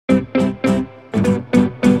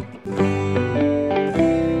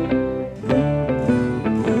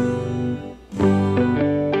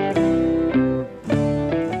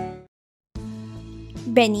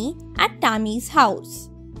Benny at Tammy's house.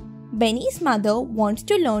 Benny's mother wants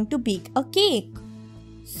to learn to bake a cake.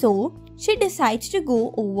 So, she decides to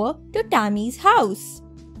go over to Tammy's house.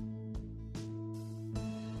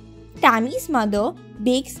 Tammy's mother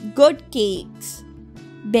bakes good cakes.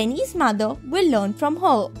 Benny's mother will learn from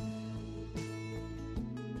her.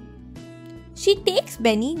 She takes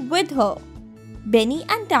Benny with her. Benny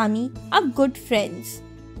and Tammy are good friends.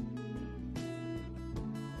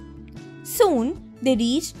 Soon, they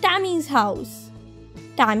reach Tammy's house.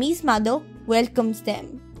 Tammy's mother welcomes them,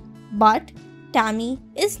 but Tammy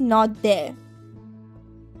is not there.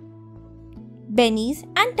 Benny's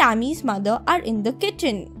and Tammy's mother are in the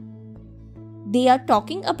kitchen. They are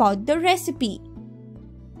talking about the recipe.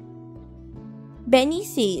 Benny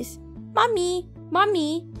says, "Mummy,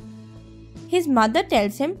 Mummy." His mother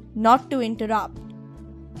tells him not to interrupt.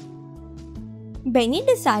 Benny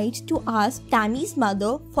decides to ask Tammy's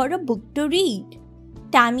mother for a book to read.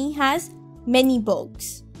 Tammy has many books.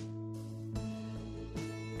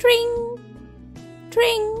 Tring!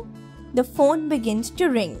 Tring! The phone begins to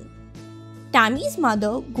ring. Tammy's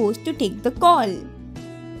mother goes to take the call.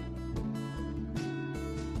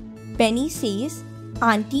 Benny says,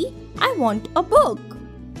 "Auntie, I want a book."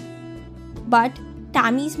 But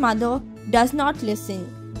Tammy's mother does not listen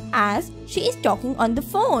as she is talking on the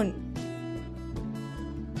phone.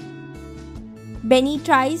 Benny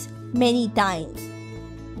tries many times.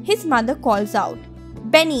 His mother calls out,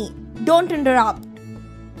 "Benny, don't interrupt."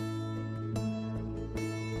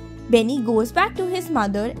 Benny goes back to his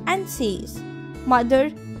mother and says, "Mother,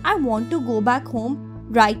 I want to go back home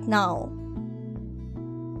right now."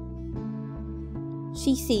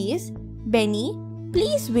 She says, "Benny,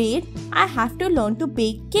 please wait, I have to learn to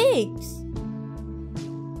bake cakes."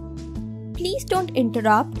 "Please don't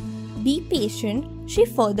interrupt, be patient," she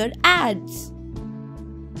further adds.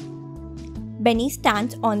 Benny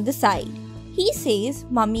stands on the side. He says,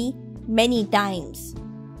 "Mummy," many times.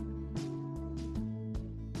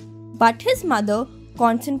 But his mother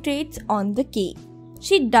concentrates on the cake.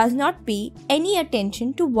 She does not pay any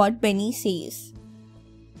attention to what Benny says.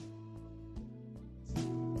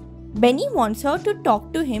 Benny wants her to talk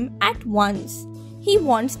to him at once. He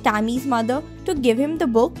wants Tammy's mother to give him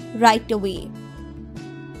the book right away.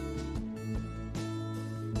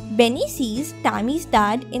 Benny sees Tammy's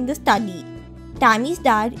dad in the study. Tammy's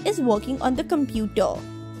dad is working on the computer.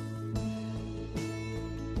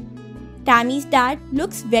 Tammy's dad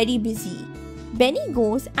looks very busy. Benny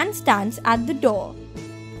goes and stands at the door.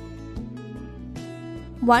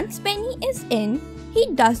 Once Benny is in, he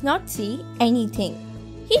does not say anything.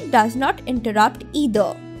 He does not interrupt either.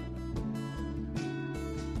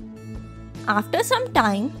 After some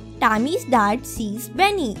time, Tammy's dad sees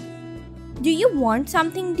Benny. "Do you want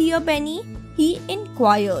something, dear Benny?" he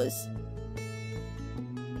inquires.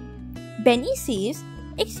 Benny says,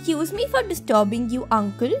 "Excuse me for disturbing you,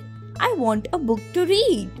 uncle. I want a book to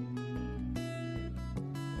read."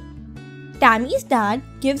 Tammy's dad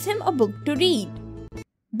gives him a book to read.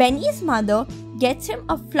 Benny's mother gets him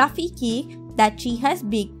a fluffy cake that she has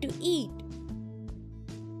baked to eat.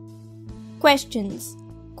 Questions.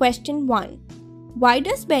 Question 1. Why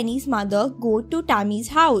does Benny's mother go to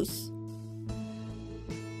Tammy's house?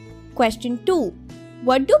 Question 2.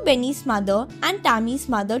 What do Benny's mother and Tammy's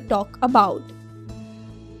mother talk about?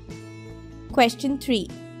 Question 3.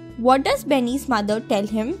 What does Benny's mother tell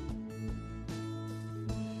him?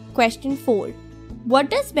 Question 4. What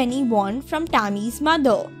does Benny want from Tammy's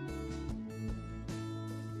mother?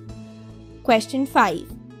 Question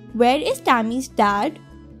 5. Where is Tammy's dad?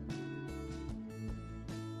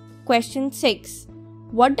 Question 6.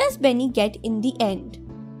 What does Benny get in the end?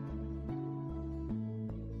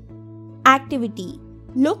 Activity.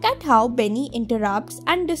 Look at how Benny interrupts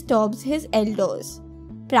and disturbs his elders.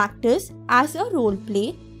 Practice as a role play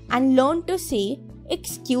and learn to say,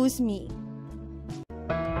 "Excuse me."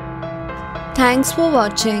 Thanks for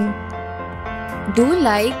watching. Do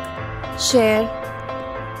like, share,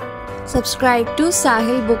 subscribe to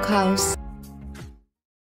Sahil Book House.